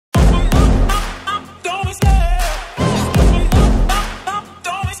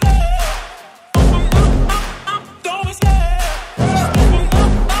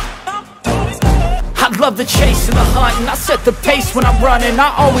the chase and the hunt, and I set the pace when I'm running.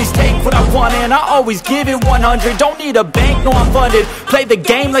 I always take what I want and I always give it 100. Don't need a bank, no I'm funded. Play the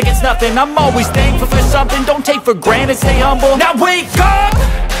game like it's nothing. I'm always thankful for something. Don't take for granted, stay humble. Now wake up!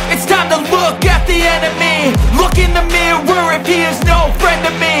 It's time to look at the enemy. Look in the mirror if he is no friend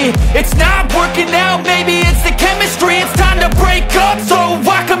to me. It's not working out, maybe it's the chemistry. It's time to break up so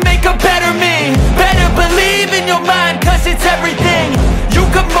I can make a better me. Better believe in your mind, cause it's everything. You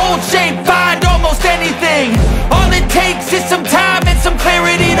can mold, shape, find almost anything. All it takes is some time and some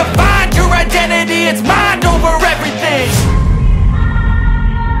clarity to find your identity. It's mind over everything.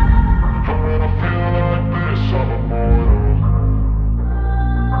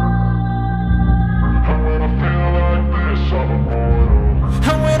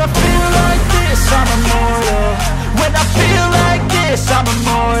 I'm immortal. When I feel like this, I'm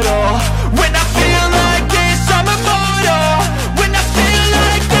immortal. When I feel like this, I'm immortal. When I feel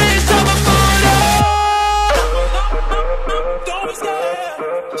like this, I'm immortal. Don't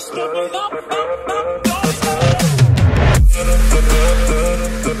stop, stepping up, don't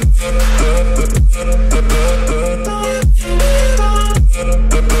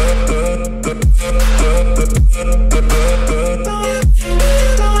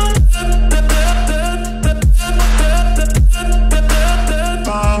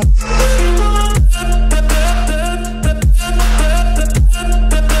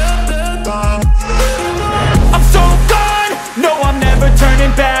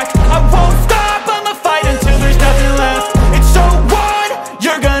back. I won't stop, I'ma fight until there's nothing left. It's so on,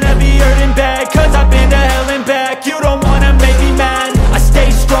 you're gonna be hurting bad, cause I've been to hell and back. You don't wanna make me mad, I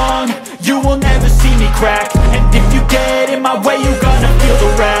stay strong, you will never see me crack. And if you get in my way, you're gonna feel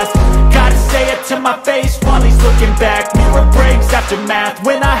the wrath. Gotta say it to my face while he's looking back. Mirror breaks after math,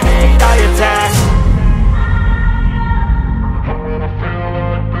 when I hate I attack.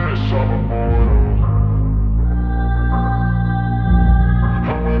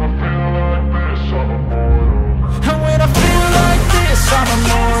 I'm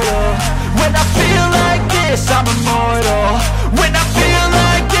immortal. When I feel like this, I'm immortal. When I feel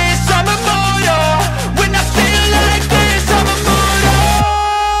like this, I'm immortal. When I feel like this, I'm immortal.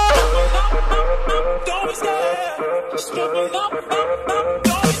 Don't stop, stepping up,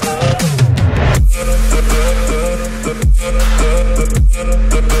 don't stop.